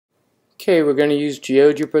Okay, we're going to use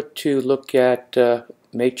GeoGebra to look at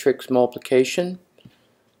matrix multiplication.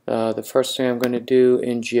 The first thing I'm going to do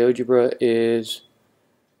in GeoGebra is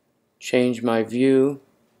change my view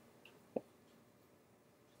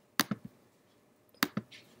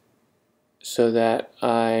so that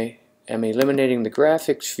I am eliminating the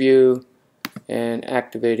graphics view and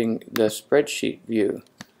activating the spreadsheet view.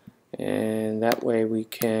 And that way we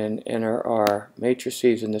can enter our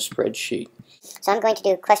matrices in the spreadsheet. So I'm going to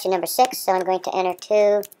do question number 6. So I'm going to enter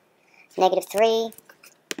 2, -3,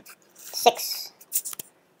 6,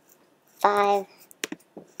 5,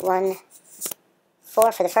 1,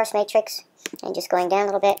 4 for the first matrix. And just going down a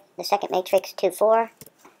little bit, the second matrix, 2, 4,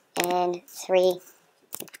 and 3,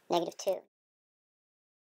 -2.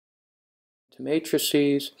 To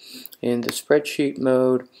matrices in the spreadsheet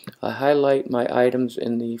mode, I highlight my items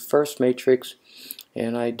in the first matrix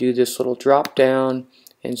and I do this little drop down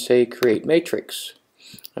and say create matrix.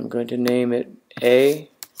 I'm going to name it A.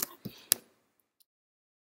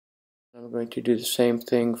 I'm going to do the same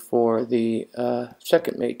thing for the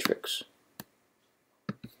second matrix.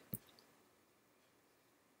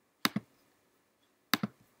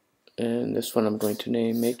 And this one I'm going to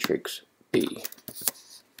name matrix B.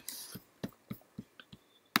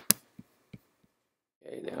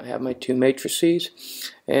 I have my two matrices,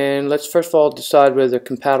 and let's first of all decide whether they're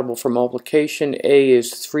compatible for multiplication. A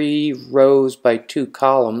is 3 rows by 2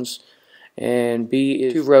 columns, and B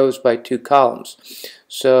is 2 rows by 2 columns.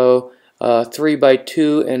 So 3 by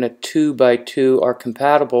 2 and a 2 by 2 are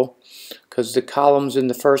compatible because the columns in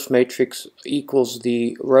the first matrix equals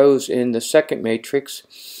the rows in the second matrix,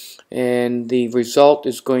 and the result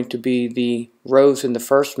is going to be the rows in the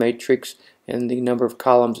first matrix and the number of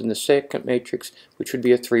columns in the second matrix, which would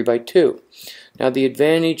be a 3 by 2. Now the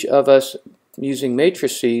advantage of us using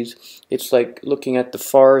matrices, it's like looking at the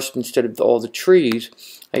forest instead of all the trees.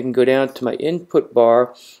 I can go down to my input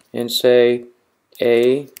bar and say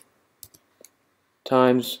A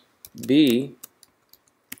times B,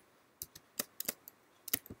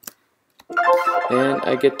 and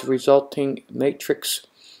I get the resulting matrix,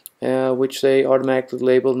 which they automatically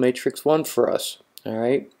labeled matrix 1 for us.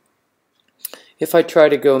 Alright. If I try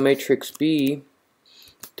to go matrix B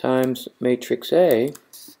times matrix A,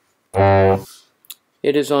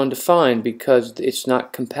 it is undefined because it's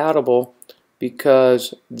not compatible,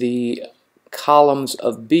 because the columns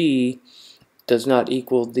of B does not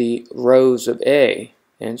equal the rows of A,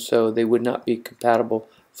 and so they would not be compatible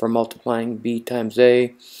for multiplying B times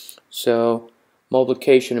A. So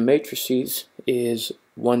multiplication of matrices is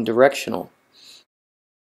one directional.